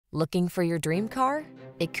Looking for your dream car?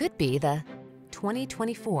 It could be the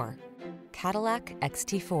 2024 Cadillac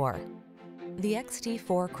XT4. The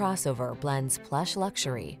XT4 Crossover blends plush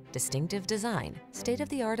luxury, distinctive design,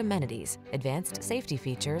 state-of-the-art amenities, advanced safety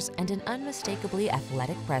features, and an unmistakably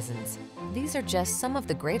athletic presence. These are just some of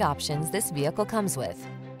the great options this vehicle comes with: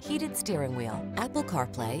 heated steering wheel, Apple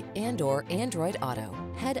CarPlay and/or Android Auto,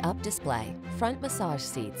 head-up display, front massage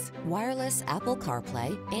seats, wireless Apple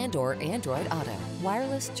CarPlay and/or Android Auto,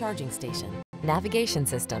 wireless charging station, navigation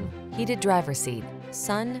system, heated driver's seat,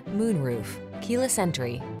 sun, moonroof, keyless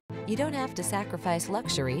entry. You don't have to sacrifice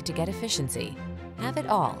luxury to get efficiency. Have it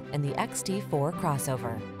all in the XT4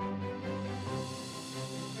 Crossover.